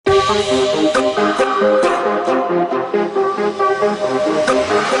Hi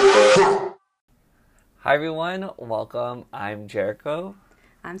everyone, welcome. I'm Jericho.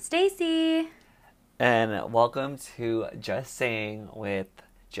 I'm Stacy. And welcome to Just Saying with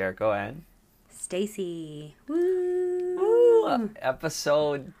Jericho and Stacy. Woo! Woo!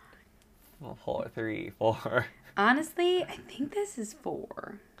 Episode 4. Honestly, I think this is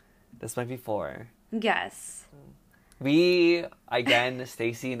 4. This might be 4. Yes. We, again,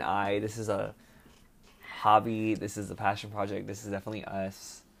 Stacy and I, this is a hobby, this is a passion project, this is definitely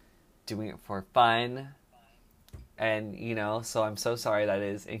us doing it for fun. And, so I'm so sorry that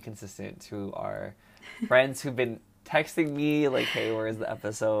is inconsistent to our friends who've been texting me, like, hey, where is the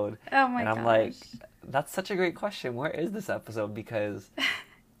episode? Oh my gosh. And I'm like, that's such a great question. Where is this episode? Because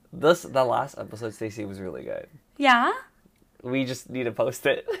the last episode, Stacey, was really good. Yeah? We just need to post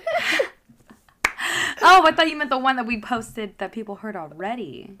it. Oh, I thought you meant the one that we posted that people heard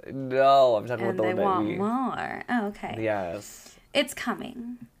already. No, I'm talking about the one that want more. Oh, okay. Yes. It's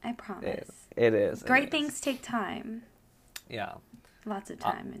coming. I promise. It is. Great things take time. Yeah. Lots of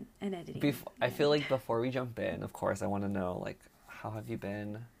time in editing. I feel like before we jump in, of course, I want to know, like, how have you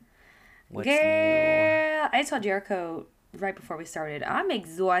been? What's new? Girl, I told Jericho right before we started, I'm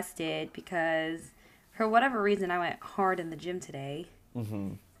exhausted because for whatever reason I went hard in the gym today.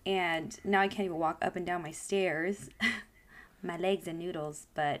 Mm-hmm. And now I can't even walk up and down my stairs. My legs are noodles,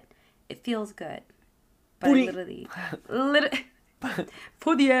 but it feels good. But I literally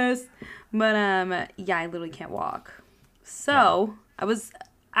for the ass. But yeah, I literally can't walk. So I was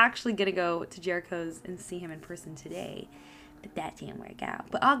actually gonna go to Jericho's and see him in person today, but that didn't work out.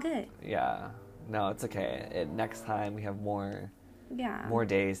 But all good. Yeah. No, it's okay. Next time we have more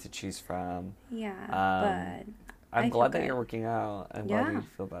days to choose from. Yeah, but I'm glad that you're working out. I'm glad you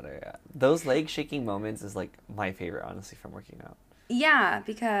feel better. Yeah. Those leg shaking moments is like my favorite, honestly, from working out. Yeah,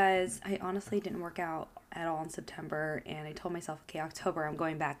 because I honestly didn't work out at all in September, and I told myself, okay, October, I'm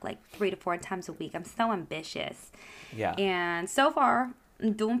going back like 3 to 4 times a week. I'm so ambitious. Yeah. And so far,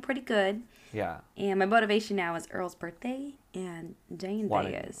 I'm doing pretty good. Yeah. And my motivation now is Earl's birthday and Jane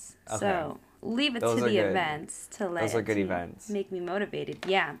Day is. Okay. So leave it to the events to let Those are good events. Make me motivated.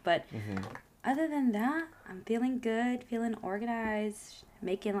 Yeah, but other than that, I'm feeling good, feeling organized,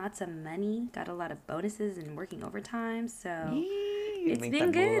 making lots of money, got a lot of bonuses and working overtime, so it's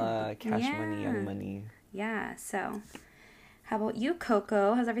been good. Cash money, young money. Yeah, so how about you,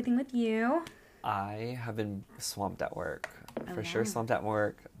 Coco? How's everything with you? I have been swamped at work. For sure swamped at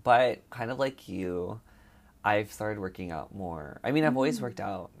work, but kind of like you, I've started working out more. I mean, I've always worked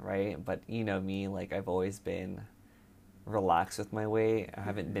out, right? But you know me, like I've always been relaxed with my weight. I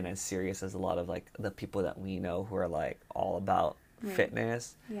haven't been as serious as a lot of like the people that we know who are like all about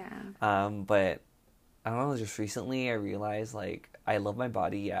fitness. Yeah. But I don't know, just recently I realized like I love my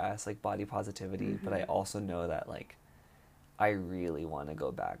body, yes, like body positivity, but I also know that like I really want to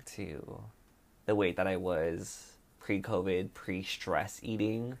go back to the weight that I was pre-COVID, pre-stress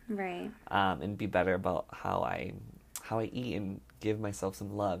eating. Right. And be better about how I eat and give myself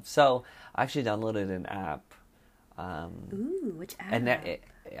some love. So I actually downloaded an app. Ooh, which app? And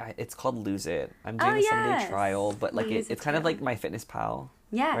it's called Lose It. I'm doing a 7-day trial, but like it's kind of like MyFitnessPal.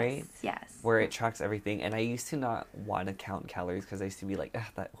 Yes. Right? Yes. Where it tracks everything. And I used to not want to count calories because I used to be like,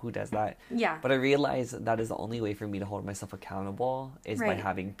 who does that? Yeah. But I realized that is the only way for me to hold myself accountable is by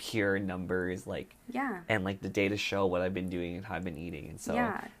having pure numbers, like, and like the data show what I've been doing and how I've been eating. And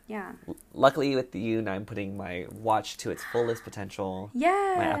so, luckily with you, now I'm putting my watch to its fullest potential.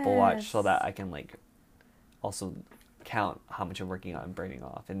 Yes. My Apple Watch, so that I can like also count how much I'm working on and burning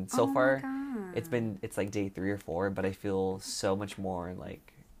off. And so far it's like day 3 or 4, but I feel so much more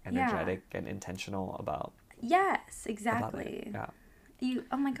like energetic and intentional about exactly about it. You,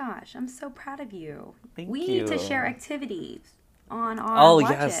 oh my gosh, I'm so proud of you. Thank we you. Need to share activities on our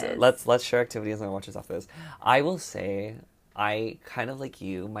watches. Yes, let's share activities on our watches after this. I will say I kind of like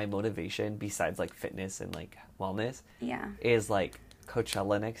you, my motivation besides like fitness and like wellness is like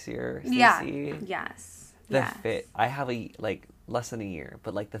Coachella next year, Stacey. The fit, I have like less than a year,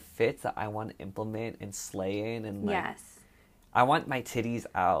 but like the fits that I want to implement and slay in, and like I want my titties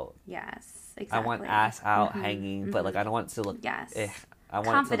out. Yes, exactly. I want ass out hanging, but like I don't want it to look. I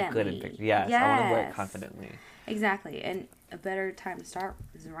want it to look good and big. Yes, I want to wear it confidently. Exactly, and a better time to start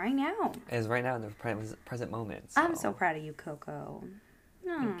is right now. Is right now in the present moment. So. I'm so proud of you, Coco.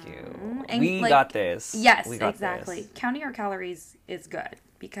 Thank you. And we got this. Yes, exactly. Counting your calories is good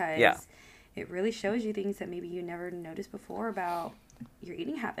because it really shows you things that maybe you never noticed before about your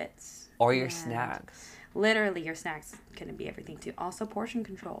eating habits. Or your snacks. Literally, your snacks can be everything, too. Also, portion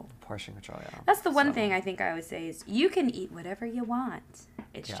control. Portion control, yeah. That's the one thing I think I always say is you can eat whatever you want.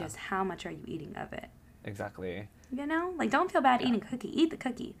 It's just how much are you eating of it. Exactly. You know? Like, don't feel bad eating a cookie. Eat the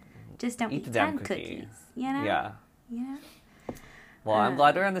cookie. Just don't eat 10 cookies. You know? Yeah. Yeah. Well, I'm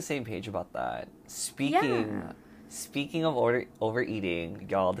glad we're on the same page about that. Speaking of overeating,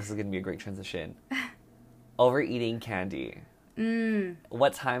 y'all, this is going to be a great transition. Overeating candy.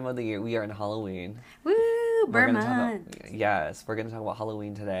 What time of the year? We are in Halloween. Woo! Vermont. Yes, we're going to talk about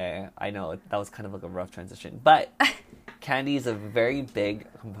Halloween today. I know, that was kind of like a rough transition. But candy is a very big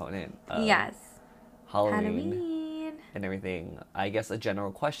component of Halloween and everything. I guess a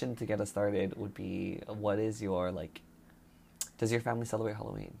general question to get us started would be, what is your, like, does your family celebrate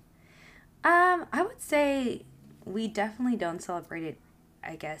Halloween? I would say we definitely don't celebrate it,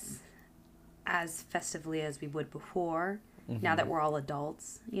 I guess, as festively as we would before. Now that we're all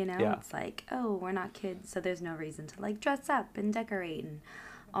adults, you know? Yeah. It's like, oh, we're not kids, so there's no reason to, like, dress up and decorate and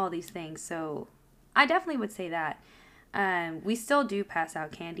all these things. So I definitely would say that. We still do pass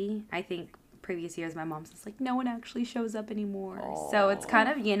out candy. I think previous years my mom's just like, no one actually shows up anymore. Aww. So it's kind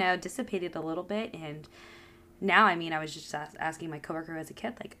of, you know, dissipated a little bit. And now, I mean, I was just asking my coworker as a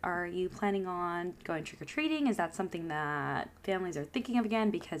kid, like, are you planning on going trick-or-treating? Is that something that families are thinking of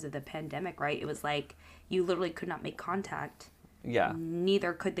again because of the pandemic, right? It was like you literally could not make contact. Yeah.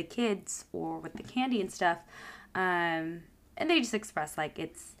 Neither could the kids or with the candy and stuff. And they just express, like,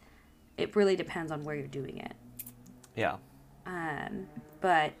 it really depends on where you're doing it. Yeah.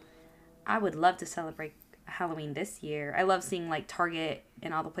 But I would love to celebrate Halloween this year. I love seeing, like, Target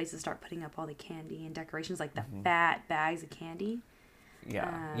and all the places start putting up all the candy and decorations, like the fat bags of candy.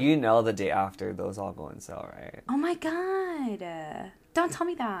 Yeah. You know the day after those all go on sale, right? Oh my God. Don't tell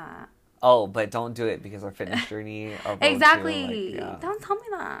me that. Oh, but don't do it because our fitness journey. Exactly. Don't tell me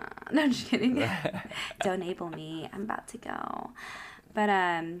that. No, I'm just kidding. Don't enable me. I'm about to go.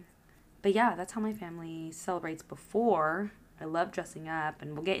 But yeah, that's how my family celebrates before. I love dressing up,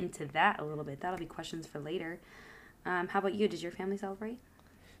 and we'll get into that a little bit. That'll be questions for later. How about you? Does your family celebrate?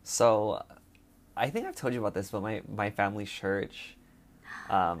 So, I think I've told you about this, but my family's church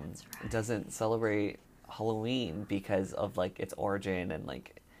doesn't celebrate Halloween because of, like, its origin. And,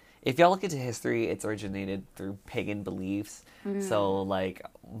 like, if y'all look into history, it's originated through pagan beliefs. So, like,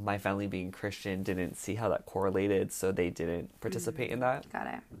 my family being Christian didn't see how that correlated, so they didn't participate in that. Got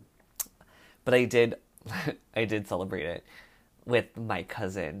it. But I did celebrate it with my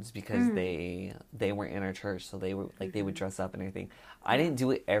cousins because they weren't in our church, so they were like they would dress up and everything. I didn't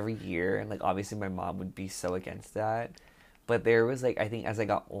do it every year, and, like, obviously my mom would be so against that. But there was, like, I think as I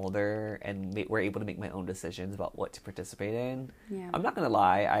got older and were able to make my own decisions about what to participate in, I'm not gonna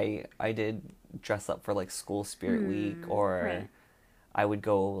lie, I did dress up for, like, school spirit week, or I would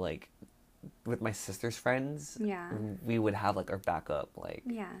go, like, with my sister's friends. We would have, like, our backup, like,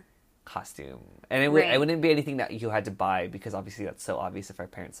 costume, and it wouldn't be anything that you had to buy because obviously that's so obvious if our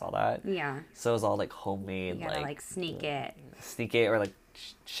parents saw that. So it was all, like, homemade. You gotta, like sneak it, or, like,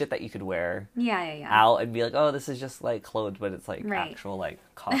 shit that you could wear out and be like, oh, this is just, like, clothes, but it's, like, actual, like,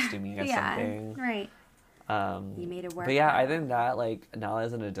 costuming or something. You made it work. But yeah, other than that, like, now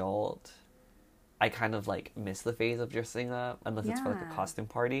as an adult, I kind of, like, miss the phase of dressing up unless it's for, like, a costume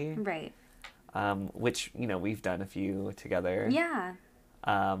party, which, you know, we've done a few together.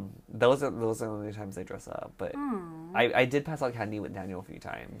 Those are the only times I dress up, but I did pass out candy with Daniel a few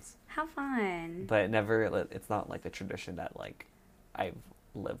times. How fun. But it's not, like, a tradition that, like, I've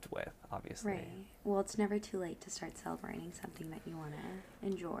lived with, obviously. Right. Well, it's never too late to start celebrating something that you want to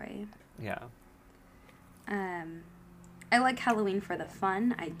enjoy. Yeah. I like Halloween for the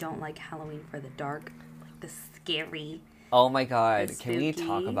fun. I don't like Halloween for the dark, like the scary. Oh my God. Can we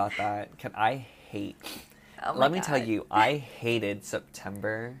talk about that? Let me tell you, I hated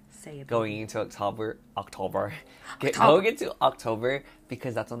September going into October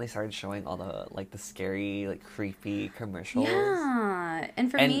because that's when they started showing all the, like, the scary, like, creepy commercials. Yeah.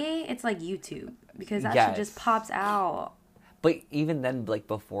 And for me, it's like YouTube because that shit just pops out. But even then, like,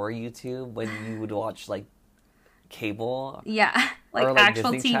 before YouTube, when you would watch, like, cable. Like, or, like,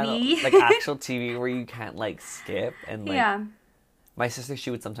 actual Disney TV. Channel, like, actual TV where you can't, like, skip. And, like, my sister, she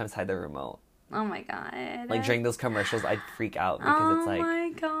would sometimes hide the remote. Oh my God. Like, during those commercials, I'd freak out because it's like... Oh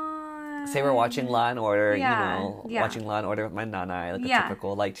my God. Say we're watching Law and Order, watching Law and Order with my nana, like, a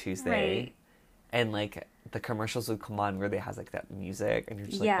typical, like, Tuesday. Right. And, like, the commercials would come on where they has, like, that music. And you're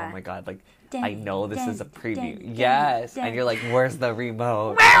just like, oh my God, like, I know this is a preview. And you're like, where's the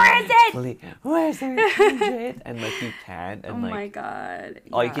remote? Where is it? Please, where's the remote? And, like, you can't. And, oh my God.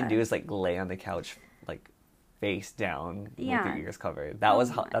 All you can do is, like, lay on the couch, like, face down with your ears covered.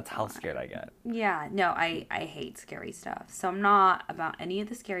 That's how scared I get. Yeah, no, I hate scary stuff. So I'm not about any of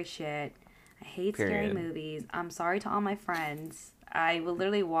the scary shit. I hate scary movies. I'm sorry to all my friends. I will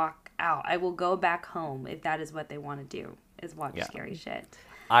literally walk out. I will go back home if that is what they want to do, is watch scary shit.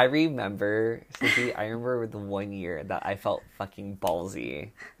 I remember, Susie, I remember the one year that I felt fucking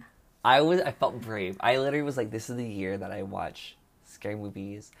ballsy. I felt brave. I literally was like, this is the year that I watch scary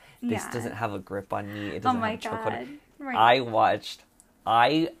movies. This doesn't have a grip on me. It doesn't have a chokehold. Right.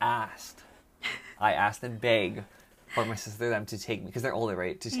 I asked and begged for my sister them to take me, because they're older,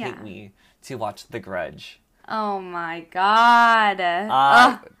 right? To take me to watch The Grudge. Oh my god.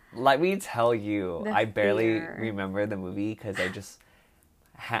 Let me tell you, I barely remember the movie because I just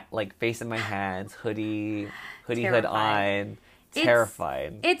face in my hands, hoodie hood on,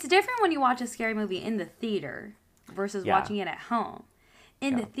 terrified. It's different when you watch a scary movie in the theater versus watching it at home.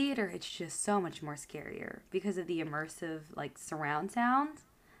 In the theater, it's just so much more scarier because of the immersive surround sound.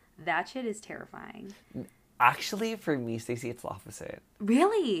 That shit is terrifying. Actually, for me, Stacey, it's the opposite.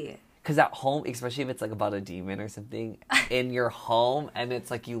 Really? Because at home, especially if it's about a demon or something, in your home, and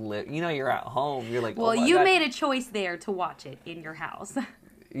it's you live, you're at home, you're like, well, you made a choice there to watch it in your house.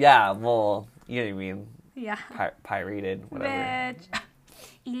 Yeah, well, you know what I mean? Yeah. Pirated, whatever. Bitch.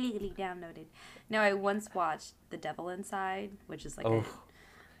 Illegally downloaded. No, I once watched The Devil Inside, which is a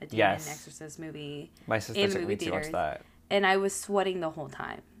demon exorcist movie. My sister took me to watch that. And I was sweating the whole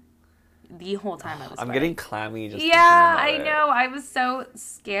time. The whole time I was sweating. I'm getting clammy just thinking about it. Know. I was so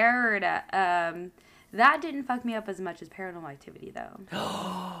scared. That didn't fuck me up as much as Paranormal Activity, though.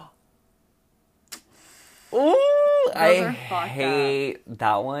 Ooh, I hate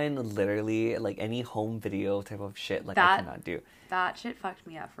that one. Literally, any home video type of shit, I cannot do. That shit fucked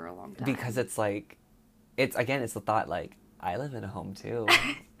me up for a long time. Because it's the thought, I live in a home too.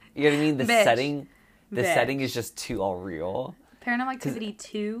 You know what I mean? The setting is just too all real. Paranormal Activity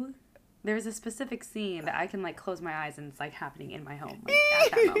 2, there's a specific scene that I can close my eyes and it's happening in my home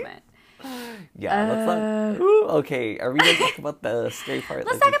at that moment. Yeah, let's not. Ooh, okay, are we gonna talk about the scary part?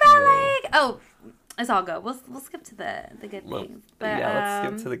 Let's talk about it's all good. We'll skip to the good things. But, let's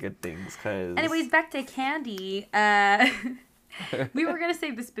skip to the good things. Anyways, back to candy. We were gonna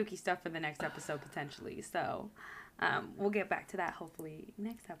save the spooky stuff for the next episode potentially, so we'll get back to that hopefully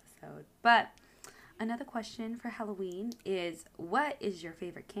next episode. But another question for Halloween is, what is your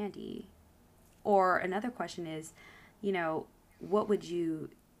favorite candy? Or another question is, what would you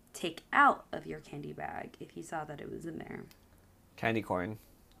take out of your candy bag if you saw that it was in there? Candy corn.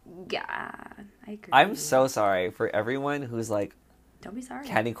 Yeah, I agree. I'm so sorry for everyone who's don't be sorry.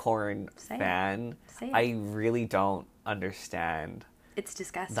 Candy corn fan. Say it. I really don't understand. It's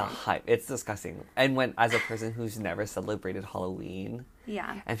disgusting. The hype. It's disgusting. And as a person who's never celebrated Halloween.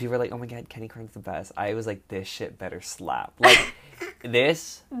 Yeah. And people are like, oh my god, candy corn's the best. I was like, this shit better slap.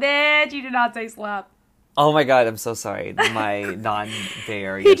 This. Bitch, you did not say slap. Oh my god, I'm so sorry. My non-Bay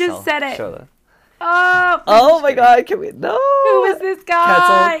Area He just said it. Oh my god, can we? No! Who is this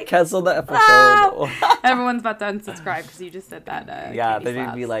guy? Cancel the episode. Everyone's about to unsubscribe because you just said that. Yeah, they're going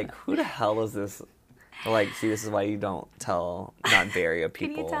to be like, who the hell is this? See, this is why you don't tell non-Bay Area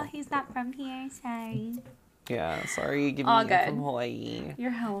people. Can you tell he's not from here? Sorry. Yeah, sorry. All good. From Hawaii.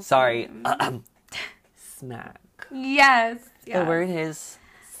 You're helpful. Sorry. Smack. Yes. The word is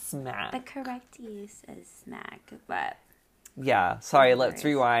smack. The correct use is smack, but... Yeah, sorry, let's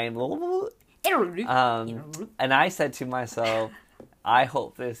rewind. And I said to myself, I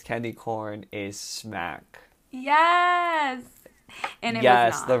hope this candy corn is smack. Yes. And it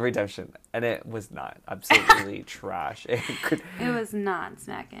was not. The redemption. And it was not. Absolutely trash. It was not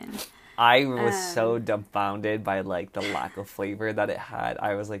smacking. I was so dumbfounded by the lack of flavor that it had.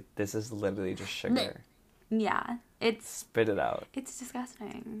 I was like, this is literally just sugar. Yeah. Spit it out. It's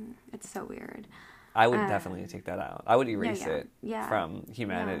disgusting. It's so weird. I would definitely take that out. I would erase it from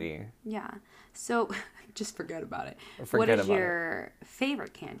humanity. Yeah. So, just forget about it. What is your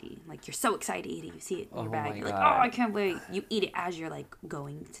favorite candy? You're so excited you see it in your bag. You're God. I can't wait. You eat it as you're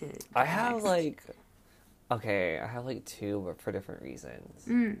going to. I have I have two, but for different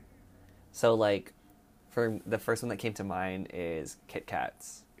reasons. So for the first one that came to mind is Kit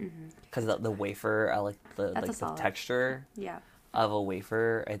Kats. Because the wafer, I like the texture of a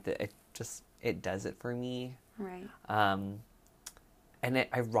wafer. It does it for me. Right. And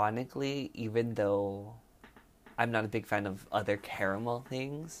ironically, even though I'm not a big fan of other caramel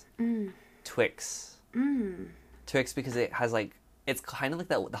things, Twix. Twix, because it has it's kind of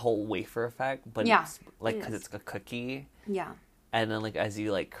the whole wafer effect, but it's because it's a cookie. Yeah. And then as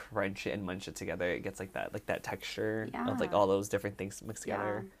you crunch it and munch it together, it gets that texture of all those different things mixed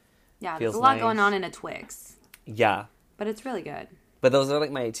together. Yeah, there's a lot going on in a Twix. Yeah. But it's really good. But those are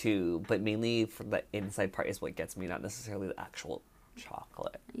like my two, but mainly for the inside part is what gets me, not necessarily the actual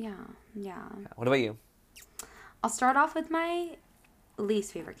chocolate. Yeah. What about you? I'll start off with my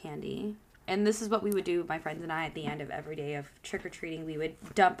least favorite candy. And this is what we would do, my friends and I, at the end of every day of trick-or-treating. We would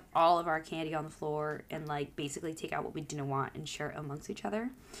dump all of our candy on the floor and, like, basically take out what we didn't want and share it amongst each other.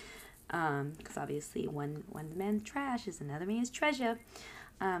 Because obviously one man's trash is another man's treasure.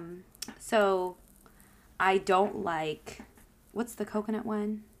 So I don't like... What's the coconut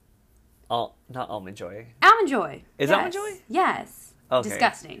one? Not Almond Joy. Almond Joy. Is yes. Almond Joy? Yes. Okay.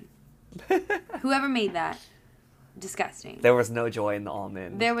 Disgusting. Whoever made that, disgusting. There was no joy in the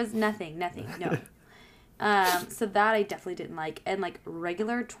almond. There was nothing, no. So that I definitely didn't like. And, like,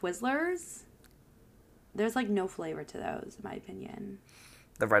 regular Twizzlers, there's, like, no flavor to those, in my opinion.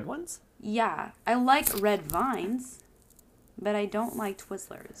 The red ones? Yeah. I like Red Vines, but I don't like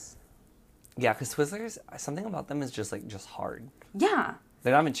Twizzlers. Yeah, because Twizzlers, something about them is just hard. Yeah.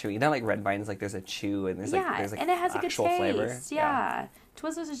 They're not even chewy. They're not like Red Vines, like there's a chew and there's and it has a good taste. Flavor. Yeah.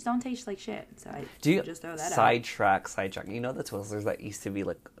 Twizzlers just don't taste like shit. So I just throw that out. Sidetrack. You know the Twizzlers that used to be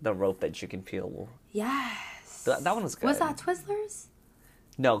like the rope that you can peel? Yes. That one was good. Was that Twizzlers?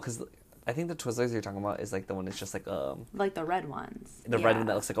 No, because I think the Twizzlers you're talking about is like the one that's just like like the red ones. The red one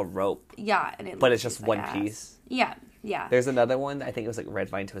that looks like a rope. Yeah, but it's just one piece. Yeah. There's another one. I think it was like Red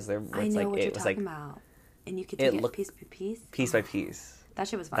Vine Twizzler. I know what you're talking about. And you could take it piece by piece. Piece by piece. That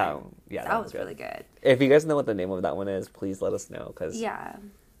shit was fun. That was really good. If you guys know what the name of that one is, please let us know. Because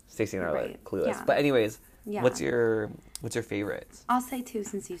Stacey and I are like clueless. Yeah. But anyways, what's your favorites? I'll say two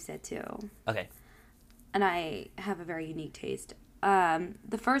since you said two. Okay. And I have a very unique taste.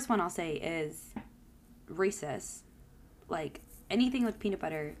 The first one I'll say is Reese's. Like, anything with peanut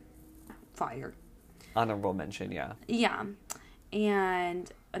butter, fire. Honorable mention, yeah. Yeah.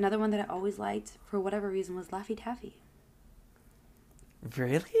 And another one that I always liked, for whatever reason, was Laffy Taffy.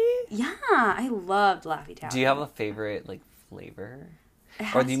 Really? Yeah, I loved Laffy Taffy. Do you have a favorite, like, flavor?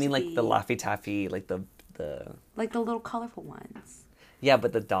 Or do you mean, like, the Laffy Taffy, like, the... Like the little colorful ones. Yeah,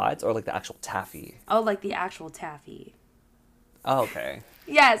 but the dots, or, like, the actual taffy? Oh, like the actual taffy. Oh, okay.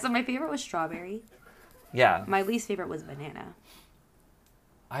 Yeah, so my favorite was strawberry. Yeah. My least favorite was banana.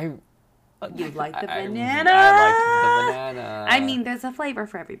 You like the banana? I like the banana. I mean, there's a flavor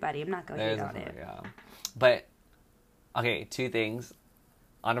for everybody. I'm not going to hate on it. Yeah. But, okay, two things.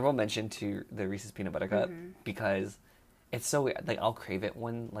 Honorable mention to the Reese's Peanut Butter Cup, because it's so weird. Like, I'll crave it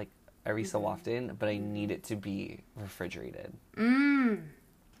every so often, but I need it to be refrigerated. You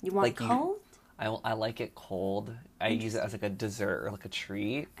want it cold? I like it cold. I use it as like a dessert or like a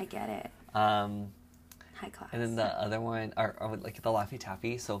treat. I get it. High class. And then the other one, or like the Laffy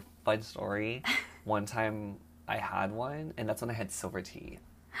Taffy. So, fun story. One time I had one, and that's when I had silver teeth.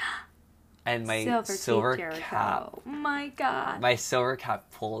 And my silver cap. Oh my god. My silver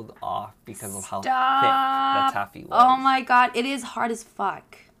cap pulled off because of how thick the taffy was. Oh my god. It is hard as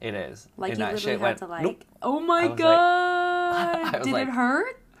fuck. It is. Like, and you literally have to like... Nope. Oh my god. Did it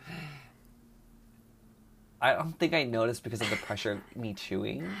hurt? I don't think I noticed because of the pressure of me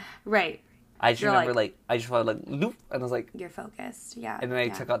chewing. Right. I just remember, I just wanted, loop, and I was like... You're focused, yeah. And then I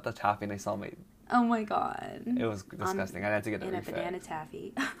took out the taffy and I saw my... Oh my god. It was disgusting. I had to get it refit. In a banana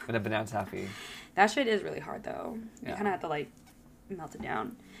taffy. In a banana taffy. That shit is really hard, though. You kind of have to, like, melt it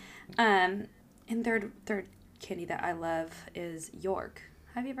down. And third candy that I love is York.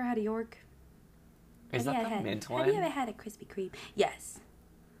 Have you ever had a York? Is that the mint one? Have you ever had a Krispy Kreme? Yes.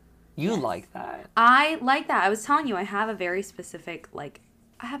 You like that? I like that. I was telling you, I have a very specific, like...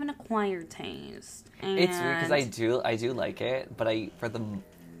 I have an acquired taste. And... It's weird because I do like it, but for the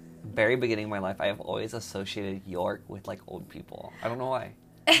very beginning of my life, I have always associated York with like old people. I don't know why.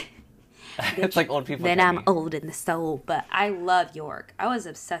 It's like old people. Then I'm old in the soul, but I love York. I was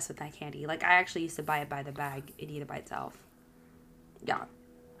obsessed with that candy. Like, I actually used to buy it by the bag and eat it by itself. Yeah.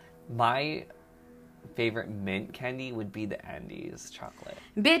 My favorite mint candy would be the Andes chocolate.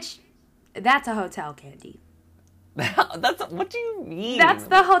 Bitch, that's a hotel candy. What do you mean? That's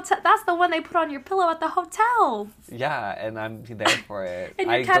the hotel. That's the one they put on your pillow at the hotel. Yeah, and I'm there for it. And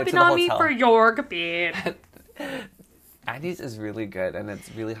you're tapping on me for York, bitch. Andes is really good, and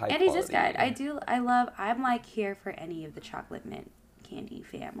it's really high Andes quality. is good. I'm like here for any of the chocolate mint candy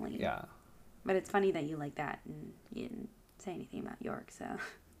family. Yeah. But it's funny that you like that, and you didn't say anything about York, so.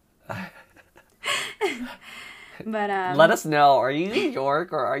 But let us know. Are you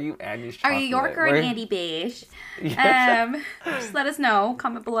York or are you Andes chocolate? Are you York or an Andy beige? Yes. Just let us know.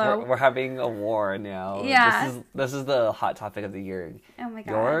 Comment below. We're having a war now. Yeah. This is the hot topic of the year. Oh my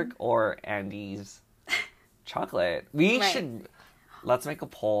god. York or Andes chocolate. We should. let's make a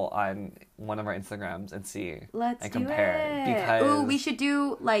poll on one of our Instagrams and see. Let's and compare. Because ooh, we should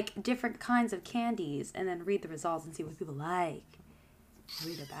do like different kinds of candies and then read the results and see what people like.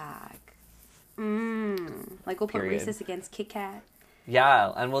 Read it back. Like we'll put Reese's against Kit Kat.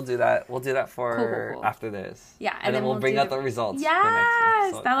 Yeah, and we'll do that. We'll do that for cool. After this. Yeah, and then we'll bring out the results.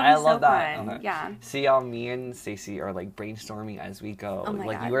 Yes, for next that'll be so fun. Okay. Yeah. See how me and Stacey are like brainstorming as we go. Oh my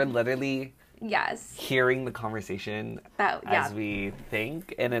like God. you are literally hearing the conversation as we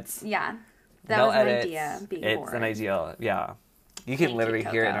think, and it's that no was an edits. idea. It's an idea. Yeah, you can literally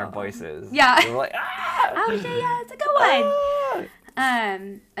hear it in our voices. Yeah, we're like it's a good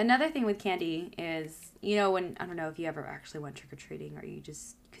one. Another thing with candy is, you know, when I don't know if you ever actually went trick or treating or you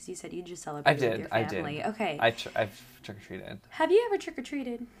just because you said you just celebrated with your family. I did. Okay. I've trick or treated. Have you ever trick or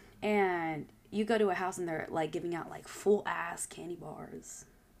treated and you go to a house and they're like giving out like full ass candy bars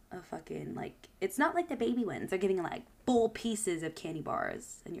of fucking like it's not like the baby ones. They're giving like full pieces of candy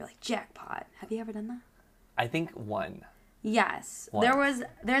bars and you're like jackpot. Have you ever done that? I think one. Yes. Once.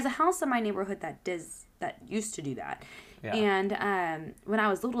 There's a house in my neighborhood that used to do that. Yeah. And when I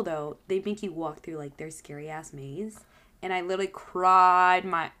was little, though, they make you walk through, like, their scary-ass maze. And I literally cried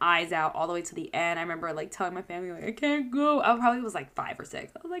my eyes out all the way to the end. I remember, like, telling my family, like, I can't go. I probably was, like, 5 or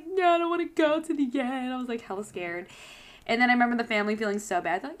 6. I was like, no, I don't want to go to the end. I was, like, hella scared. And then I remember the family feeling so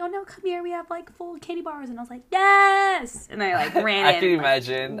bad. They're like, oh, no, come here. We have, like, full candy bars. And I was like, yes! And I, like, ran in. I can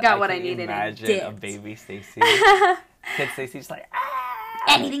imagine. Got what I needed and dipped. A baby Stacey. Kid Stacey just like,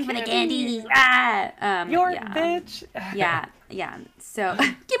 anything for the candy. York, bitch. Yeah. So,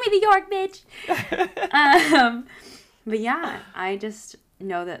 give me the York, bitch. But yeah, I just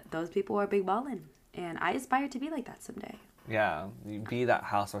know that those people are big ballin'. And I aspire to be like that someday. Yeah, you be that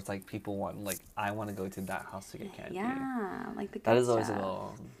house where it's like people want, like, I want to go to that house to get candy. Yeah, like the good That is stuff. always a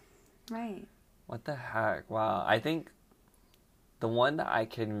goal. Right. What the heck? Wow. I think the one that I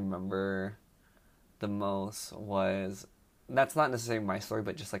can remember the most was, that's not necessarily my story,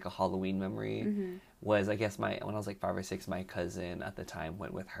 but just like a Halloween memory, was, I guess, when I was like 5 or 6, my cousin at the time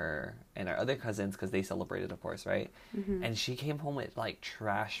went with her and our other cousins, because they celebrated, of course, right? And she came home with like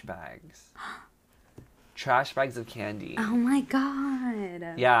trash bags. Trash bags of candy. Oh my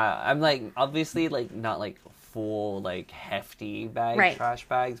God. Yeah, I'm like, obviously, like, not like full, like, hefty trash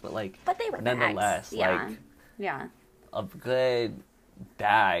bags, but like, but they were nonetheless, bags. like, a good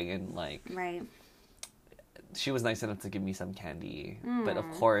bag, and like, she was nice enough to give me some candy, but of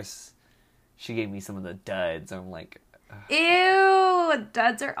course, she gave me some of the duds. I'm like, ugh. Ew,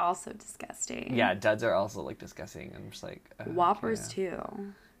 duds are also disgusting. Yeah, duds are also like disgusting. I'm just like, Whoppers too.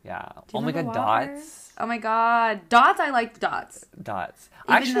 Yeah. Oh my God, Dots. Oh my God, Dots. I like Dots. I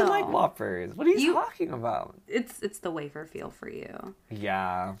actually like Whoppers. What are you talking about? It's the wafer feel for you.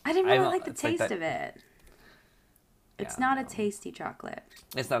 Yeah. I didn't really like the taste of it. It's not a tasty chocolate.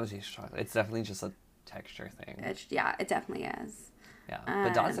 It's not a tasty chocolate. It's definitely just a texture thing. It definitely is. Yeah,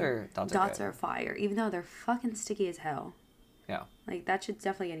 but Dots are fire, even though they're fucking sticky as hell. Yeah. Like, that shit's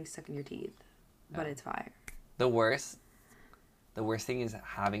definitely getting stuck in your teeth, but it's fire. The worst thing is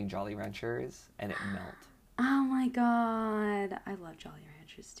having Jolly Ranchers and it melt. Oh my God, I love Jolly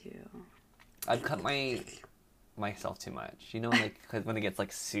Ranchers too. I've cut myself too much, you know, like, because when it gets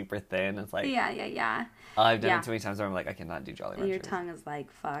like super thin, it's like yeah. I've done it too many times where I'm like, I cannot do Jolly Ranchers. And your tongue is like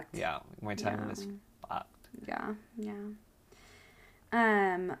fucked. Yeah, my tongue is fucked. Yeah.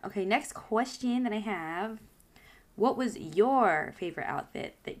 Okay, next question that I have. What was your favorite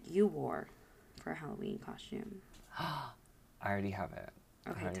outfit that you wore for a Halloween costume? I already have it.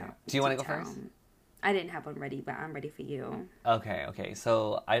 Okay, do you want to go first? I didn't have one ready, but I'm ready for you. Okay.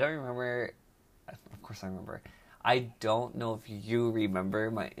 So I don't remember. Of course I remember. I don't know if you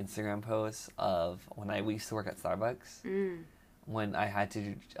remember my Instagram post of when we used to work at Starbucks. When I had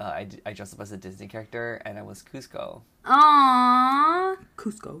to, I dressed up as a Disney character and I was Kuzco. Aww,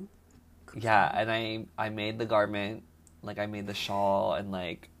 Kuzco. Yeah, and I made the garment, like I made the shawl and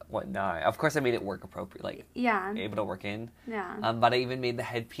like whatnot. Of course, I made it work appropriate, like able to work in. Yeah. But I even made the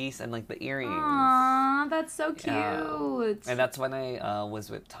headpiece and like the earrings. Aww, that's so cute. And that's when I was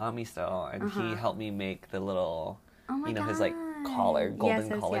with Tommy still, and he helped me make the little, his like collar,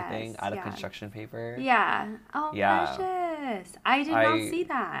 golden collar thing out of construction paper. Yeah. Oh, precious. I did not see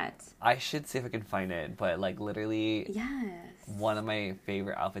that. I should see if I can find it, but like literally, one of my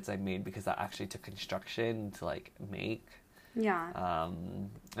favorite outfits I made because I actually took construction to like make. Yeah.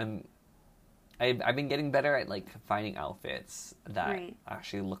 And I've been getting better at like finding outfits that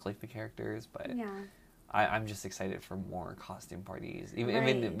actually look like the characters, but I'm just excited for more costume parties,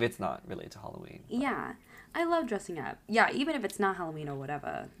 even if it's not related to Halloween. Yeah, I love dressing up. Yeah, even if it's not Halloween or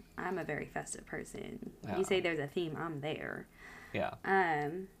whatever, I'm a very festive person. Yeah. You say there's a theme, I'm there. Yeah.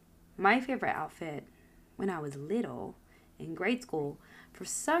 My favorite outfit when I was little in grade school, for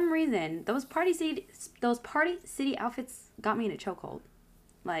some reason, those Party City outfits got me in a chokehold.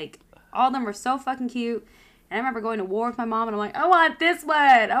 Like, all of them were so fucking cute. And I remember going to war with my mom, and I'm like, I want this one.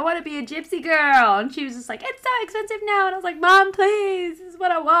 I want to be a gypsy girl. And she was just like, it's so expensive now. And I was like, Mom, please. This is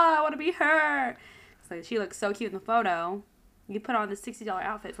what I want. I want to be her. So she looks so cute in the photo. You put on this $60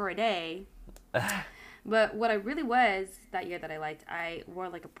 outfit for a day. But what I really was that year that I liked, I wore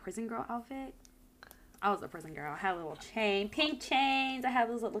like a prison girl outfit. I was a prison girl. I had a little chain, pink chains. I had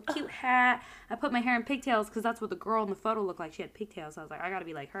this little cute hat. I put my hair in pigtails because that's what the girl in the photo looked like. She had pigtails. So I was like, I gotta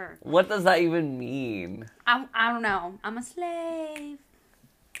be like her. What does that even mean? I don't know. I'm a slave.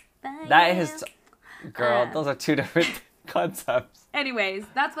 That is, girl. Those are two different concepts. Anyways,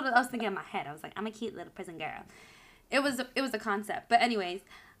 that's what I was thinking in my head. I was like, I'm a cute little prison girl. It was a concept. But anyways,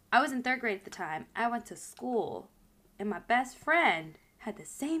 I was in 3rd grade at the time. I went to school, and my best friend had the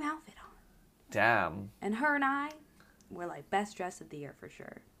same outfit on. Damn. And her and I were like best dressed of the year for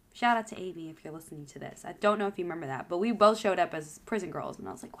sure. Shout out to Amy if you're listening to this. I don't know if you remember that, but we both showed up as prison girls, and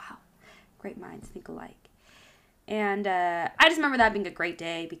I was like, wow, great minds think alike. And I just remember that being a great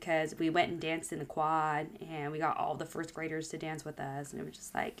day because we went and danced in the quad, and we got all the 1st graders to dance with us, and it was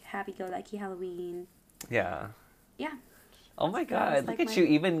just like happy-go-lucky Halloween. Yeah. Yeah. Oh my God, look at you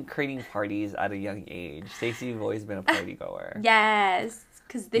even creating parties at a young age. Stacey, you've always been a party goer. Yes.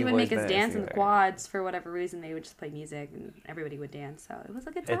 Because they would make us dance in the quads for whatever reason. They would just play music and everybody would dance. So it was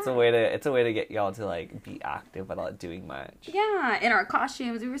a good time. It's a way to get y'all to like be active without doing much. Yeah, in our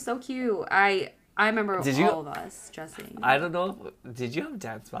costumes, we were so cute. I remember all of us dressing. I don't know. Did you have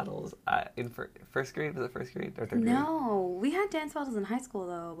dance battles in 1st grade? Was it 1st grade or 3rd grade? No, we had dance battles in high school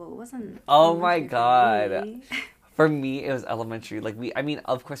though, but it wasn't. Oh my God. For me, it was elementary. Like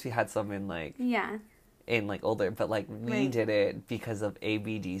of course we had some in like. Yeah. In like older, but like we did it because of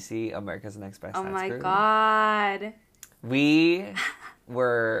ABDC, America's Next Best Dance Crew. Oh my God. We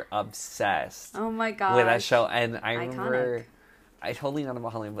were obsessed. Oh my God. With that show, and I remember, I totally not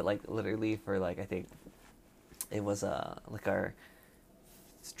about Halloween, but like literally for like I think it was like our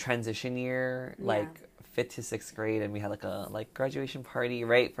transition year, like 5th to 6th grade, and we had like a graduation party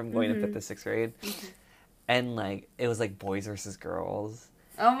right from going to 5th to 6th grade, and like it was like boys versus girls.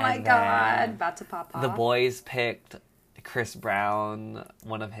 Oh my God, about to pop off. The boys picked Chris Brown,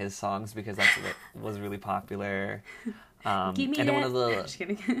 one of his songs, because that's what was really popular. Give me and one of the. Just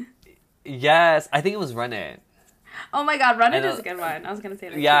kidding. Yes, I think it was Run It. Oh my God, Run It is a good one. I was gonna say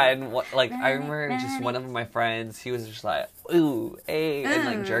that. Yeah, too. And I remember just one of my friends, he was just like, ooh, hey, and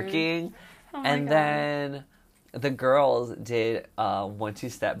like jerking. Oh my and God. then the girls did 1-2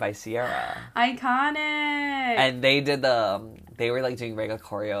 Step by Sierra. Iconic. And they did they were like doing regular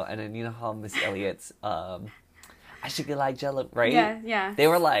choreo, and then you know how Miss Elliott's I should get like Jello, right? Yeah. They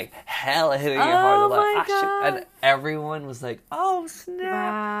were like hella hitting it hard. Like, and everyone was like, "Oh snap!"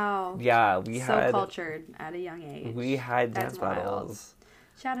 Wow. Yeah, we had so cultured at a young age. We had dance battles.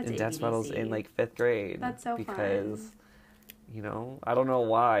 Shout out to dance ABDC. battles in like 5th grade. That's so because, fun. you know, I don't know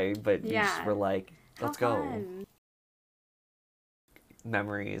why, but we just were like, "Let's go." Fun.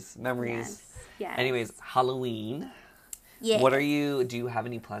 Memories. Yes. Anyways, Halloween. Yeah. Do you have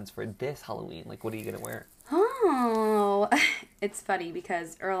any plans for this Halloween? Like, what are you gonna wear? Oh, it's funny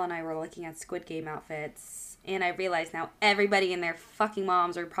because Earl and I were looking at Squid Game outfits, and I realized now everybody and their fucking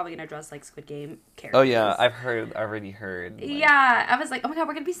moms are probably gonna dress like Squid Game characters. Oh yeah, I've already heard. Like, yeah, I was like, oh my God,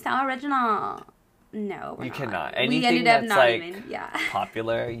 we're gonna be so original. No, we're you not. cannot. We Anything ended up that's not like even,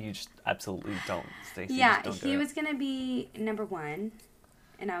 popular, you just absolutely don't. Stacey, yeah, just don't he do was gonna be number 1.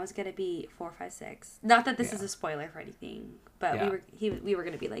 And I was gonna be 4, 5, 6. Not that this is a spoiler for anything, but we were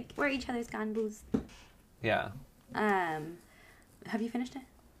gonna be like, we're each other's ganboos. Yeah. Have you finished it?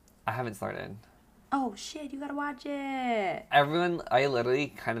 I haven't started. Oh shit, you gotta watch it. I literally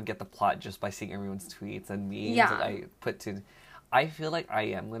kind of get the plot just by seeing everyone's tweets and memes that I feel like I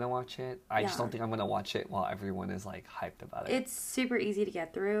am gonna watch it. I just don't think I'm gonna watch it while everyone is like hyped about it. It's super easy to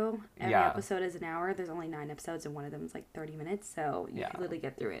get through. Every episode is an hour. There's only 9 episodes, and one of them is like 30 minutes, so you can literally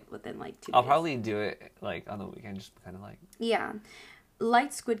get through it within like 2 days. I'll probably do it like on the weekend, just kind of like. Yeah.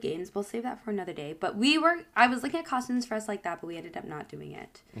 Light Squid Games. We'll save that for another day. But I was looking at costumes for us like that, but we ended up not doing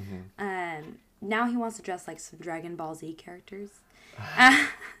it. Mm-hmm. Now he wants to dress like some Dragon Ball Z characters.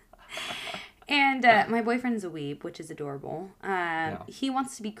 And my boyfriend's a weeb, which is adorable. He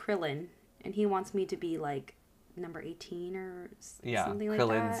wants to be Krillin, and he wants me to be like number 18 or something like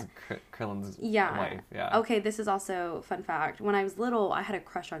that. Krillin's wife. Yeah. Okay, this is also fun fact. When I was little, I had a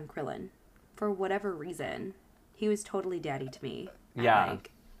crush on Krillin. For whatever reason, he was totally daddy to me. At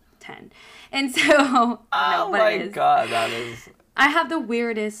like 10, and so. Oh my God, that is. I have the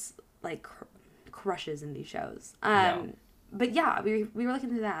weirdest, like, crushes in these shows. But yeah, we were looking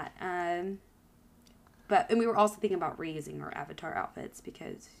through that. And we were also thinking about reusing our Avatar outfits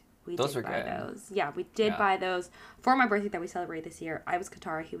because we did buy those. Yeah, we did buy those for my birthday that we celebrate this year. I was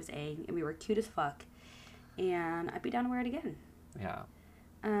Katara, he was Aang, and we were cute as fuck. And I'd be down to wear it again. Yeah.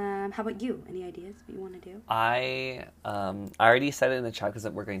 How about you? Any ideas what you want to do? I already said it in the chat because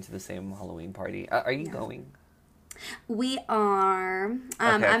we're going to the same Halloween party. Are you going? We are.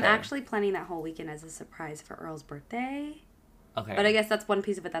 I'm actually planning that whole weekend as a surprise for Earl's birthday. Okay. But I guess that's one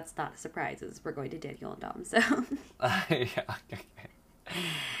piece of it that's not a surprise is we're going to Daniel and Dom, so.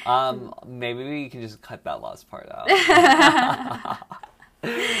 Yeah. Maybe we can just cut that last part out.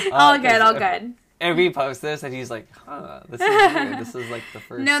 All good. And we post this, and he's like, this is weird. This is like the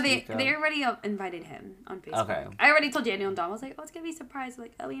first. No, they already invited him on Facebook. Okay. I already told Daniel and Dom. I was like, it's going to be a surprise.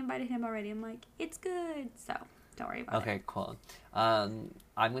 Like, we invited him already. I'm like, it's good. So, don't worry about it. Okay, cool. I'm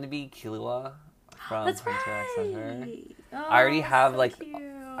going to be Killua from Hunter x Hunter. Oh, I already have, so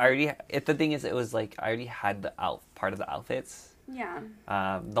cute. the thing is, it was like, I already had the part of the outfits. Yeah.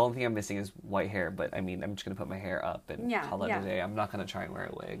 The only thing I'm missing is white hair, but I mean, I'm just going to put my hair up and call it a day. I'm not going to try and wear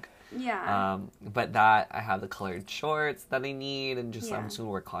a wig. Yeah. But that, I have the colored shorts that I need, and just, I'm just going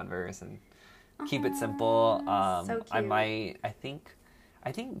to wear Converse and keep it simple. So cute.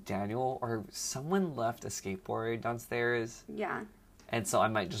 I think Daniel or someone left a skateboard downstairs. Yeah. And so I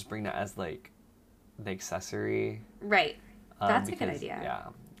might just bring that as, like, the accessory. Right. That's a good idea. Yeah.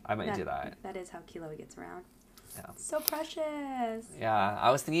 I might do that. That is how Kilo gets around. Yeah. So precious. Yeah.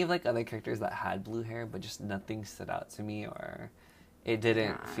 I was thinking of, like, other characters that had blue hair, but just nothing stood out to me, or it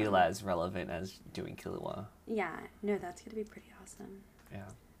didn't feel as relevant as doing Killua. Yeah. No, that's going to be pretty awesome. Yeah.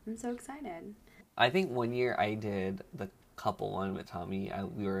 I'm so excited. I think one year I did the couple one with Tommy.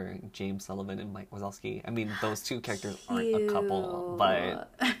 We were James Sullivan and Mike Wazowski. I mean, those two characters aren't a couple,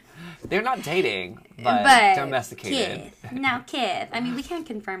 but they're not dating, but domesticated. Kith. I mean, we can't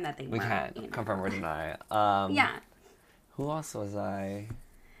confirm that they were. We can't confirm or deny. Yeah. Who else was I?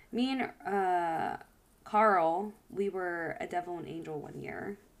 Me and Carl, we were a devil and angel one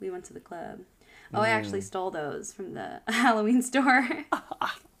year. We went to the club. I actually stole those from the Halloween store.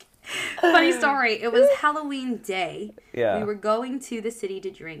 Funny story. It was Halloween day. Yeah. We were going to the city to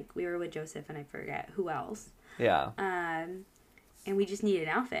drink. We were with Joseph and I forget who else. Yeah. And we just needed an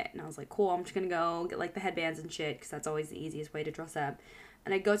outfit. And I was like, cool, I'm just going to go get like the headbands and shit because that's always the easiest way to dress up.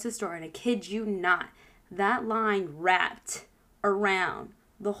 And I go to the store and I kid you not, that line wrapped around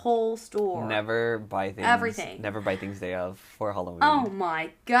the whole store. Never buy things. Everything. Never buy things day of for Halloween. Oh my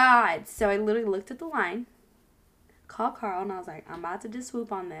God. So I literally looked at the line, called Carl, and I was like, I'm about to just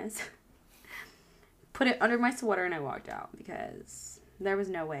swoop on this. Put it under my sweater, and I walked out because there was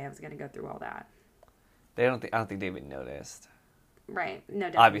no way I was going to go through all that. I don't think they even noticed. Right. No,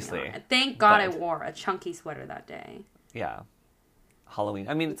 definitely obviously. Not. Thank God I wore a chunky sweater that day. Yeah. Halloween.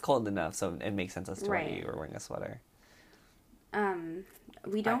 I mean, it's cold enough, so it makes sense as to why you were wearing a sweater.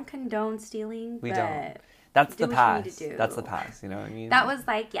 We don't condone stealing, we but don't. That's the past. That's the past, you know what I mean? That was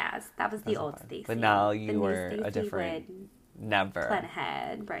like, that was the old Stacey. But now you were a different... Never. Plan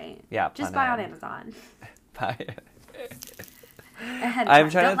ahead, right? Yeah, just buy on Amazon. Buy it.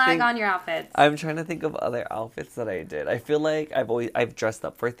 Don't lag on your outfits. I'm trying to think of other outfits that I did. I feel like I've dressed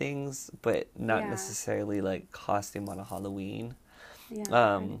up for things, but not necessarily like costume on a Halloween. Yeah,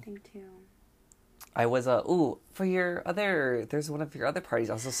 I think too. I was there's one of your other parties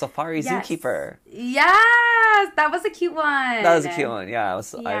also, Safari Zookeeper. Yes, that was a cute one. That was a cute one. Yeah, I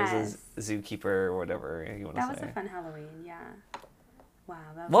was a zookeeper or whatever you want to say. That was a fun Halloween. Yeah. Wow.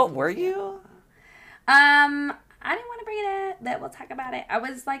 What were you? I didn't want to bring it up, but we'll talk about it. I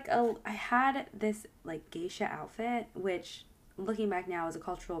was like I had this like geisha outfit, which looking back now is a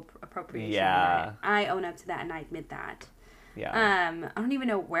cultural appropriation. Yeah. I own up to that, and I admit that. Yeah. I don't even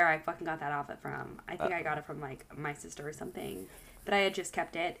know where I fucking got that outfit from. I think I got it from like my sister or something. But I had just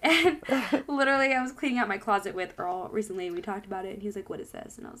kept it. And literally I was cleaning out my closet with Earl recently. We talked about it and he was like, what is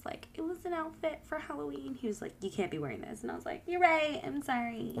this? And I was like, it was an outfit for Halloween. He was like, you can't be wearing this. And I was like, you're right. I'm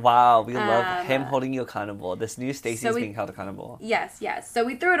sorry. Wow. We love him holding you accountable. This new Stacey is being held accountable. Yes. So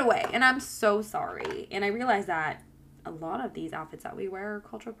we threw it away and I'm so sorry. And I realized that a lot of these outfits that we wear are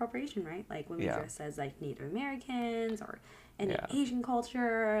cultural appropriation, right? Like when we dress as like Native Americans or any Asian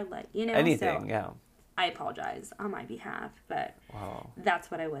culture, like, you know. Anything, I apologize on my behalf, but that's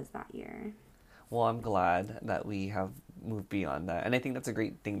what I was that year. Well, I'm glad that we have moved beyond that. And I think that's a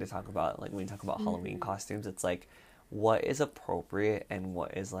great thing to talk about. Like when we talk about Halloween costumes, it's like what is appropriate and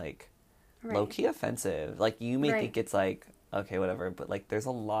what is like low-key offensive. Like you may think it's like, okay, whatever, but like there's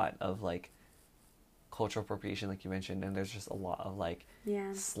a lot of like cultural appropriation, like you mentioned, and there's just a lot of like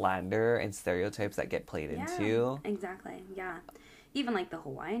slander and stereotypes that get played into. Exactly. Yeah. Even like the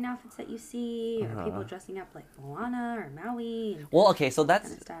Hawaiian outfits that you see, or people dressing up like Moana or Maui. And well, okay, so that's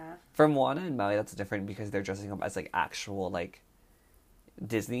kind of stuff. For Moana and Maui, that's different because they're dressing up as like actual like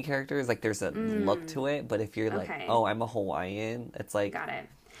Disney characters. Like there's a look to it, but if you're like, oh, I'm a Hawaiian, it's like got it.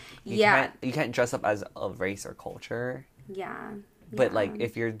 You can't dress up as a race or culture. Yeah. But like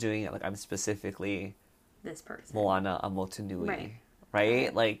if you're doing it like I'm specifically this person, Moana a Motunui.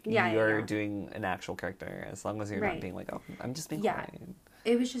 Right? Like, you're doing an actual character, as long as you're not being like, oh, I'm just being Hawaiian.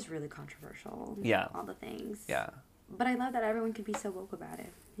 It was just really controversial. Yeah. All the things. Yeah. But I love that everyone can be so woke about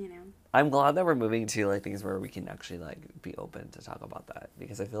it, you know? I'm glad that we're moving to, like, things where we can actually, like, be open to talk about that.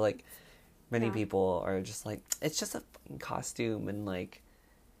 Because I feel like many people are just like, it's just a fucking costume, and, like,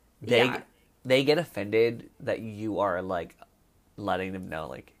 they get offended that you are, like, letting them know,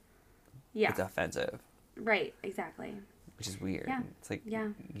 like, it's offensive. Right, exactly. Which is weird. Yeah. It's like,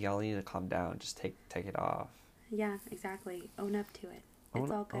 y'all need to calm down. Just take it off. Yeah, exactly. Own up to it.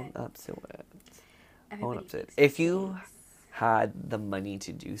 It's all good. Own up to it. Everybody own up to it. If you had the money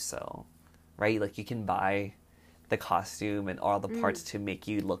to do so, right? Like, you can buy the costume and all the parts to make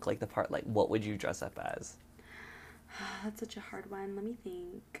you look like the part. Like, what would you dress up as? That's such a hard one. Let me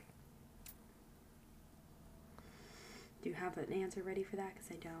think. Do you have an answer ready for that?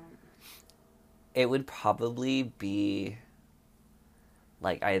 Because I don't. It would probably be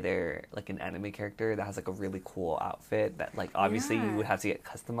like either like an anime character that has like a really cool outfit that like obviously you would have to get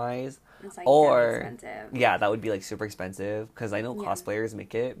customized, it's like or expensive. that would be like super expensive because I know cosplayers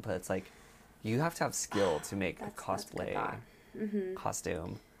make it, but it's like you have to have skill to make a cosplay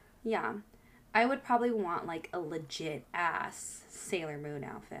costume. Yeah, I would probably want like a legit ass Sailor Moon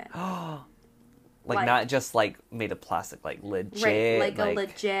outfit. Like not just like made of plastic, like legit. Right, like a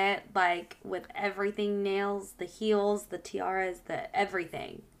legit, like with everything, nails, the heels, the tiaras, the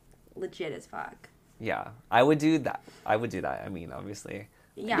everything. Legit as fuck. Yeah, I would do that. I mean, obviously.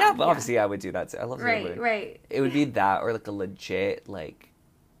 Yeah, but obviously I would do that too. I love Sailor Moon. Right. It would be that or like a legit, like,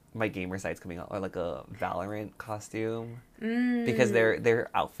 my gamer site's coming out, or like a Valorant costume. Because their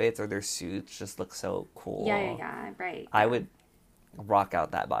outfits or their suits just look so cool. Yeah, right. I would rock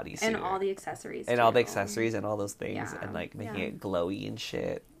out that bodysuit. And all the accessories. And all the accessories and all those things. And like making it glowy and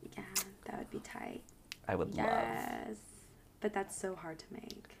shit. Yeah, that would be tight. I would love. Yes. But that's so hard to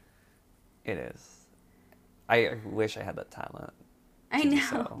make. It is. I wish I had that talent. I know.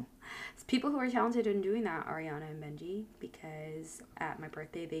 So. People who are talented in doing that, Ariana and Benji, because at my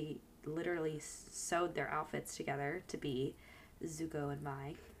birthday they literally sewed their outfits together to be Zuko and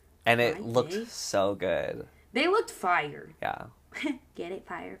Mai. And it looked so good. They looked fire. Yeah. Get it?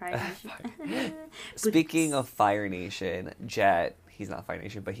 Fire Nation. Speaking of Fire Nation, Jet, he's not Fire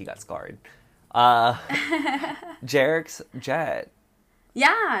Nation, but he got scarred. Jarek's Jet.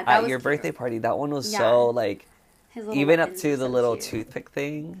 Yeah, at your birthday party, that one was so like, even up to the little toothpick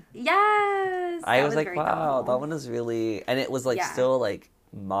thing. Yes, I was like, wow, that one was really, and it was like still like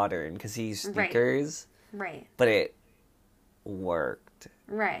modern because he used sneakers, right? But it worked,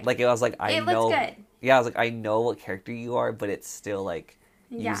 right? Like it was like I know, looks good. Yeah, I was like, I know what character you are, but it's still like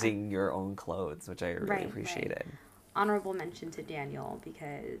using your own clothes, which I really appreciated. Right. Honorable mention to Daniel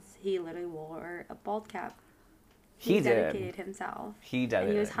because he literally wore a bald cap. He dedicated himself. He did.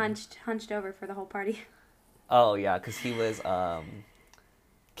 And he was hunched over for the whole party. Oh yeah, because he was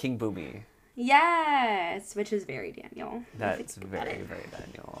King Boomy. Yes, which is very Daniel. That's very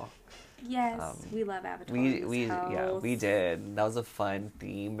Daniel. Yes, we love Avatar. We did. That was a fun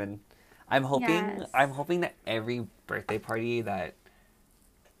theme, and I'm hoping that every birthday party that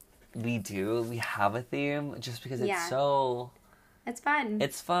we do, we have a theme, just because it's so. It's fun.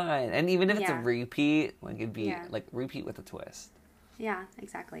 It's fun, and even if it's a repeat, like it'd be like repeat with a twist. Yeah,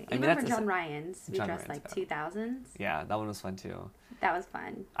 exactly. Even for John Ryan's, we dressed like 2000s. Yeah, that one was fun too. That was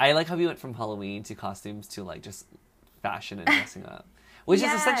fun. I like how we went from Halloween to costumes to like just fashion and dressing up. Which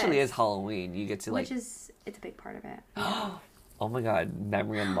is essentially is Halloween. You get to like... it's a big part of it. Oh my god,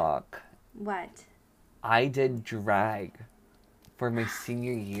 memory unlock. What? I did drag for my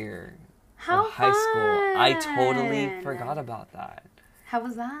senior year of high school. I totally forgot about that. How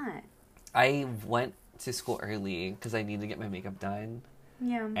was that? I went to school early because I needed to get my makeup done.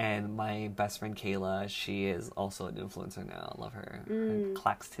 Yeah. And my best friend Kayla, she is also an influencer now. I love her.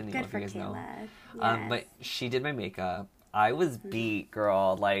 Claxton, if you guys know. Yes. But she did my makeup. I was beat,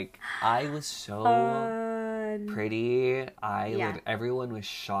 girl. Like, I was so pretty. Everyone was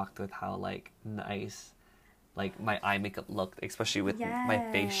shocked with how, like, nice, like, my eye makeup looked, especially with my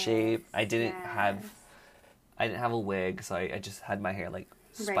face shape. I didn't have a wig, so I just had my hair, like,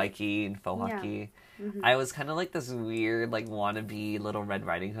 spiky and faux hockey. I was kind of like this weird, like, wannabe Little Red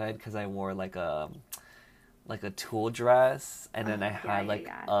Riding Hood because I wore like a tulle dress, and then I had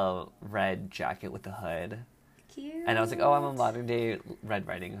a red jacket with the hood. Cute. And I was like, oh, I'm a modern day Red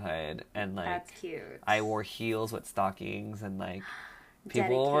Riding Hood, and like that's cute. I wore heels with stockings, and like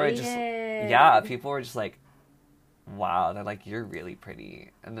people were just like, wow, they're like, you're really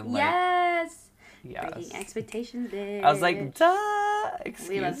pretty, and then like yes. Breaking expectations, bitch. I was like, duh,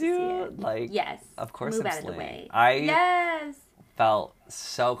 excuse you, like, yes, of course. Move out of the way. I felt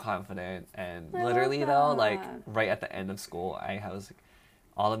so confident, and literally though, like right at the end of school, I was like,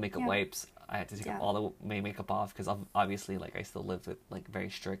 all the makeup wipes. I had to take all the makeup off because obviously, like, I still lived with like very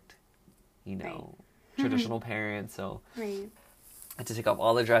strict, traditional parents. So I had to take off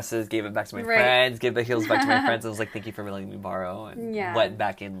all the dresses, gave it back to my friends, gave the heels back to my friends. I was like, thank you for letting me borrow, and went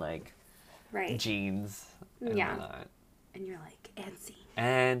back in like jeans. And whatnot. And you're like,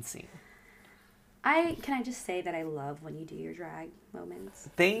 and scene. Can I just say that I love when you do your drag moments.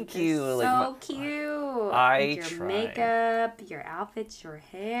 Thank you. So like, cute. Your try. Makeup, your outfits, your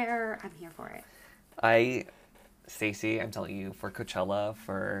hair. I'm here for it. Stacey, I'm telling you, for Coachella,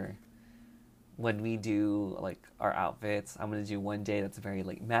 for when we do like our outfits, I'm gonna do one day that's very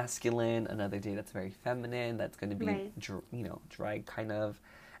like masculine, another day that's very feminine. That's gonna be drag kind of,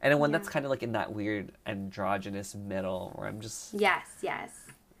 and then one that's kind of like in that weird androgynous middle where I'm just yes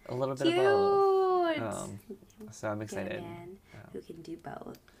a little bit of both. So I'm excited. Get a man who can do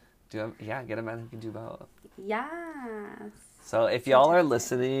both. Get a man who can do both. Yes. So if y'all are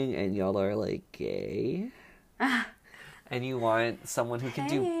listening and y'all are like gay, and you want someone who can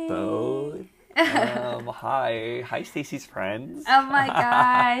do both, hi Stacey's friends. Oh my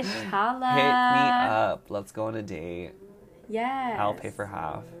gosh, holla. Hit me up. Let's go on a date. Yes. I'll pay for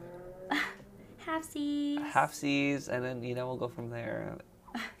half. Halfsies, and then we'll go from there.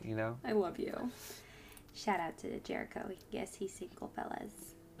 I love you. Shout out to Jericho. Yes, he's single,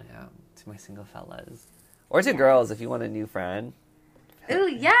 fellas. Yeah, to my single fellas. Or to girls, if you want a new friend. Ooh,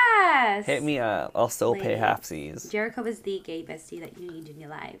 yes! Hit me up. I'll still pay halfsies. Jericho is the gay bestie that you need in your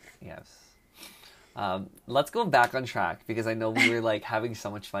life. Yes. Let's go back on track, because I know we were like having so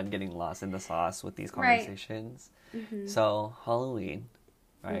much fun getting lost in the sauce with these conversations. Right. Mm-hmm. So, Halloween,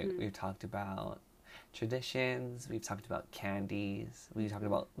 right? Mm-hmm. We've talked about traditions, we've talked about candies, we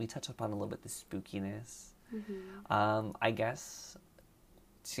touched upon a little bit the spookiness. Mm-hmm. I guess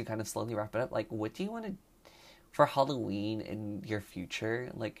to kind of slowly wrap it up, like, what do you want to for Halloween in your future?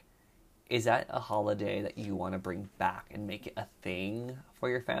 Like, is that a holiday that you want to bring back and make it a thing for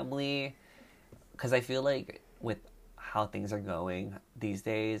your family? Because I feel like with how things are going these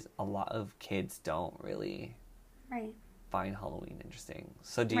days, a lot of kids don't really find Halloween interesting.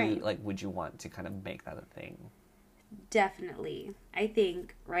 So do you, like, would you want to kind of make that a thing? Definitely. I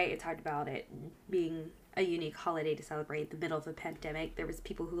think, I talked about it being a unique holiday to celebrate the middle of a pandemic. There was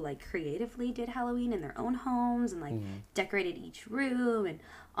people who like creatively did Halloween in their own homes and like decorated each room and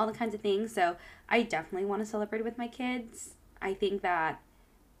all the kinds of things. So I definitely want to celebrate it with my kids. I think that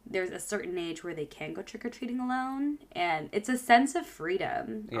there's a certain age where they can go trick-or-treating alone, and it's a sense of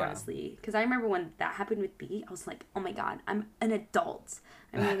freedom, honestly. Because I remember when that happened with me, I was like, oh my god, I'm an adult.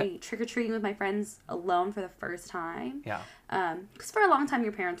 I'm going to be trick-or-treating with my friends alone for the first time. Yeah. Because for a long time,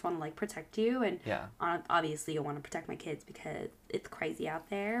 your parents want to, like, protect you, and obviously you'll want to protect my kids because it's crazy out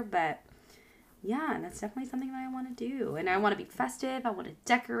there, but yeah, that's definitely something that I want to do. And I want to be festive, I want to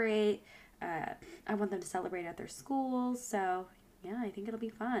decorate, I want them to celebrate at their schools, so yeah, I think it'll be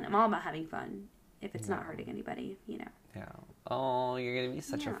fun. I'm all about having fun, if it's not hurting anybody, Yeah. Oh, you're going to be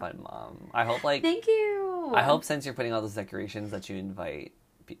such a fun mom. I hope, like... Thank you! I hope since you're putting all those decorations that you invite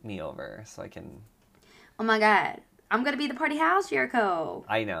me over so I can... Oh my god. I'm going to be the party house, Jericho!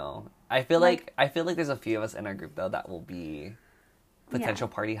 I know. I feel like there's a few of us in our group, though, that will be potential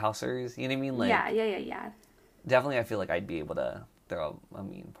party housers. You know what I mean? Like, yeah. Definitely, I feel like I'd be able to throw a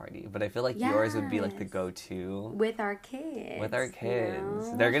mean party, but I feel like yours would be like the go-to with our kids.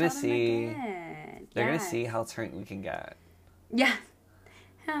 They're gonna see. They're gonna see how turned we can get. Yeah.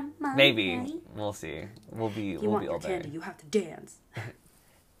 Maybe we'll see. We'll be older. Candy, you have to dance.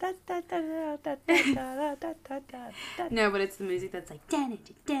 No, but it's the music that's like dan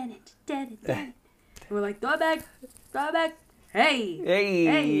it. We're like throw it back.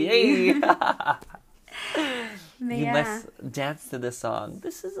 Hey. You must dance to this song.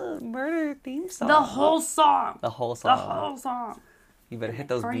 This is a murder theme song. The whole song. You better hit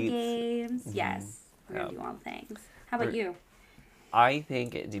those party beats. Games. Mm-hmm. Yes. We're going to do all the things. How about you? I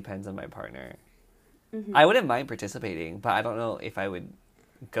think it depends on my partner. Mm-hmm. I wouldn't mind participating, but I don't know if I would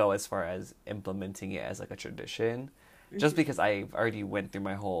go as far as implementing it as like a tradition. Mm-hmm. Just because I've already went through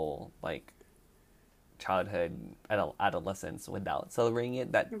my whole like childhood, adolescence without celebrating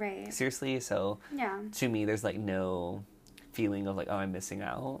it that seriously. So to me, there's like no feeling of like, oh, I'm missing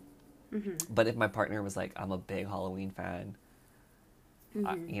out. Mm-hmm. But if my partner was like, I'm a big Halloween fan,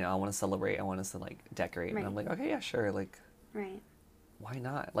 mm-hmm. I want to celebrate. I want us to like decorate, and I'm like, okay, yeah, sure, like, why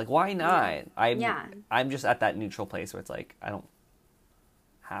not? Like, why not? I'm just at that neutral place where it's like I don't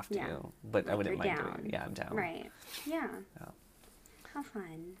have to, but like I wouldn't mind doing it. Yeah, I'm down. Right. Yeah. How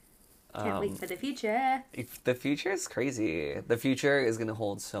fun. Can't wait for the future. The future is crazy. The future is going to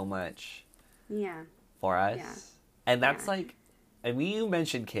hold so much for us. Yeah. And that's like, and you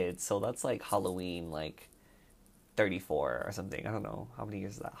mentioned kids, so that's like Halloween, like 34 or something. I don't know. How many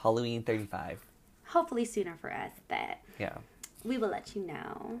years is that? Halloween 35. Hopefully sooner for us, but we will let you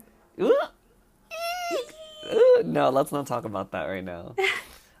know. No, let's not talk about that right now.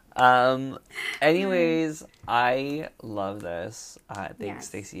 Anyways, I love this. Thanks,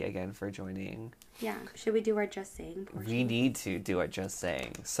 Stacey, again for joining. Yeah. Should we do our Just Saying portion? We need to do our Just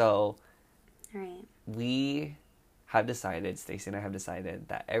Saying. So, we have decided, Stacey and I have decided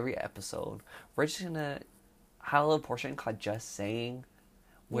that every episode, we're just gonna have a little portion called Just Saying,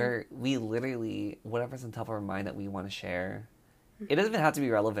 where we literally, whatever's on top of our mind that we want to share, it doesn't even have to be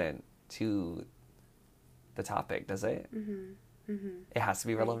relevant to the topic, does it? Mm-hmm. Mm-hmm. It has to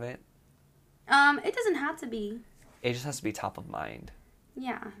be relevant? It doesn't have to be. It just has to be top of mind.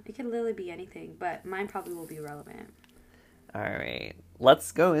 Yeah, it could literally be anything, but mine probably will be relevant. All right,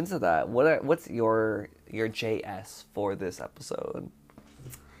 let's go into that. What's your JS for this episode?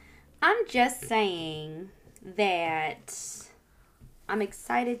 I'm just saying that I'm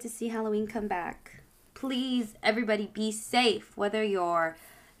excited to see Halloween come back. Please, everybody, be safe. Whether you're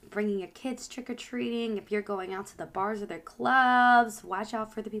bringing your kids trick-or-treating, if you're going out to the bars or the clubs, watch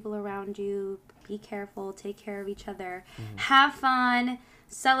out for the people around you. Be careful. Take care of each other. Mm-hmm. Have fun.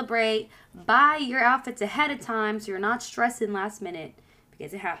 Celebrate. Buy your outfits ahead of time so you're not stressing last minute,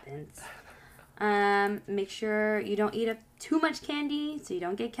 because it happens. Make sure you don't eat up too much candy so you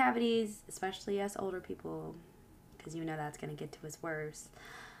don't get cavities, especially us older people, because you know that's going to get to us worse.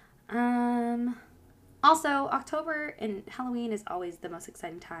 Also, October and Halloween is always the most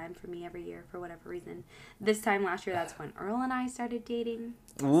exciting time for me every year for whatever reason. This time last year, that's when Earl and I started dating.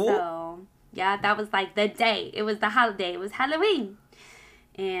 Ooh. So, yeah, that was like the day. It was the holiday. It was Halloween.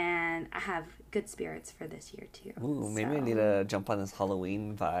 And I have good spirits for this year, too. Ooh, maybe I need to jump on this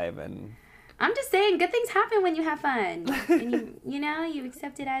Halloween vibe. And I'm just saying, good things happen when you have fun. And you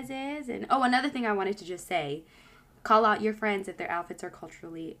accept it as is. And another thing I wanted to just say, call out your friends if their outfits are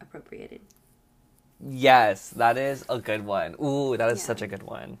culturally appropriated. Yes, that is a good one. Ooh, that is such a good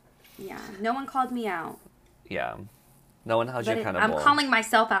one. Yeah, no one called me out. Yeah, no one held you accountable. I'm calling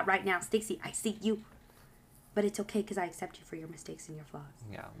myself out right now. Stacey, I see you. But it's okay because I accept you for your mistakes and your flaws.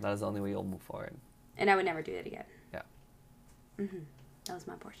 Yeah, that is the only way you'll move forward. And I would never do it again. Yeah. Mm-hmm. That was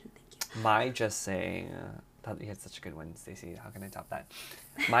my portion. Thank you. My just saying, you had such a good one, Stacey. How can I top that?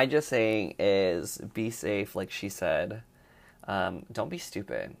 My just saying is be safe, like she said. Don't be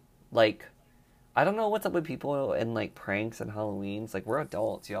stupid. Like, I don't know what's up with people and like pranks and Halloweens. Like, we're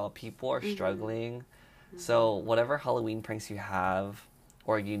adults, y'all. People are struggling. Mm-hmm. So whatever Halloween pranks you have,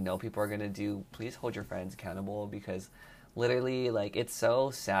 or people are gonna do, please hold your friends accountable, because literally, like, it's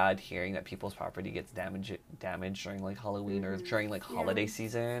so sad hearing that people's property gets damaged during like Halloween or during like holiday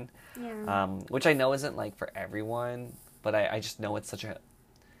season. Yeah. Which I know isn't like for everyone, but I just know it's such a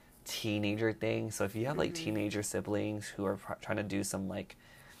teenager thing. So if you have like teenager siblings who are trying to do some like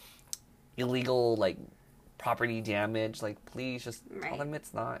illegal like property damage, like, please just tell them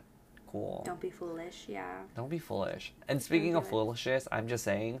it's not cool. Don't be foolish. Don't be foolish. And speaking of foolishness, I'm just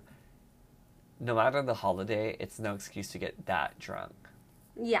saying, no matter the holiday, it's no excuse to get that drunk.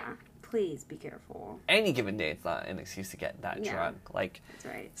 Yeah, please be careful. Any given day, it's not an excuse to get that drunk. Like, that's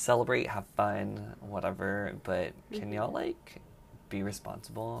right. Celebrate, have fun, whatever, but can y'all like be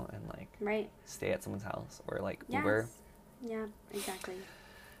responsible and like stay at someone's house or like Uber? Yeah, exactly.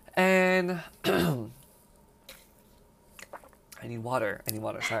 And I need water,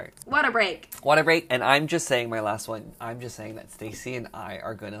 sorry. Water break. And I'm just saying, my last one, I'm just saying that Stacey and I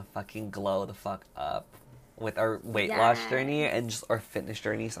are gonna fucking glow the fuck up with our weight loss journey and just our fitness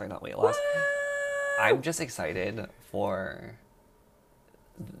journey. Sorry, not weight loss. Woo! I'm just excited for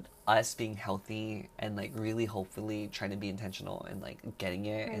us being healthy and like really hopefully trying to be intentional and like getting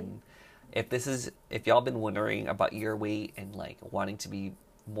it. Right. And if y'all been wondering about your weight and like wanting to be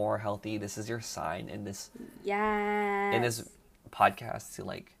more healthy, this is your sign in this podcast to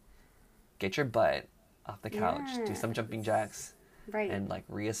like get your butt off the couch, do some jumping jacks, and like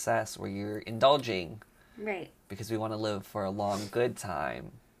reassess where you're indulging, because we want to live for a long good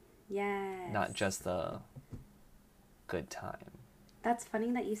time, Yes. Not just the good time. That's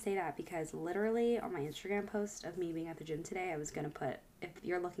funny that you say that because literally on my Instagram post of me being at the gym today, I was going to put, if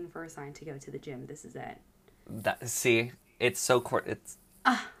you're looking for a sign to go to the gym, this is it. See, it's so it's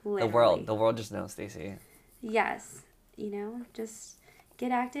the world just knows, Stacey. Yes. Just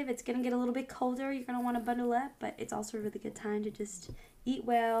get active. It's going to get a little bit colder. You're going to want to bundle up, but it's also a really good time to just eat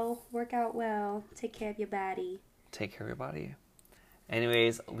well, work out well, take care of your body. Take care of your body.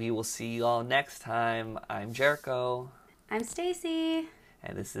 Anyways, we will see you all next time. I'm Jericho. I'm Stacey.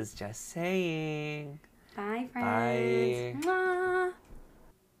 And this is Just Saying. Bye, friends. Bye.